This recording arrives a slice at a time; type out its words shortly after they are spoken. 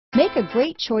Make a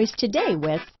great choice today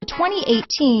with the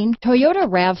 2018 Toyota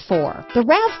RAV4. The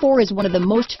RAV4 is one of the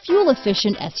most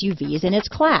fuel-efficient SUVs in its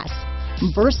class.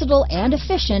 Versatile and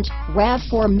efficient,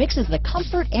 RAV4 mixes the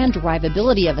comfort and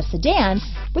drivability of a sedan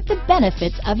with the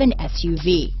benefits of an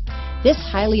SUV. This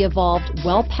highly evolved,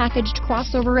 well-packaged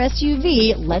crossover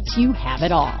SUV lets you have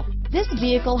it all. This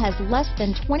vehicle has less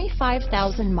than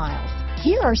 25,000 miles.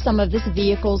 Here are some of this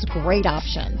vehicle's great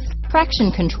options: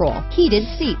 traction control, heated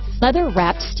seats,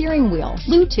 leather-wrapped steering wheel,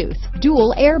 Bluetooth,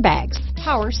 dual airbags,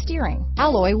 power steering,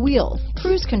 alloy wheels,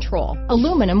 cruise control,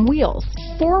 aluminum wheels,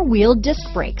 four-wheel disc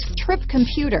brakes, trip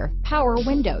computer, power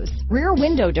windows, rear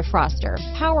window defroster,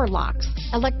 power locks,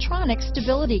 electronic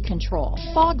stability control,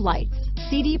 fog lights,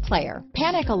 CD player,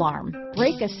 panic alarm,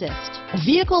 brake assist. A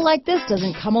vehicle like this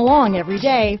doesn't come along every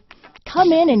day.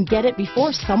 Come in and get it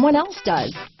before someone else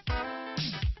does.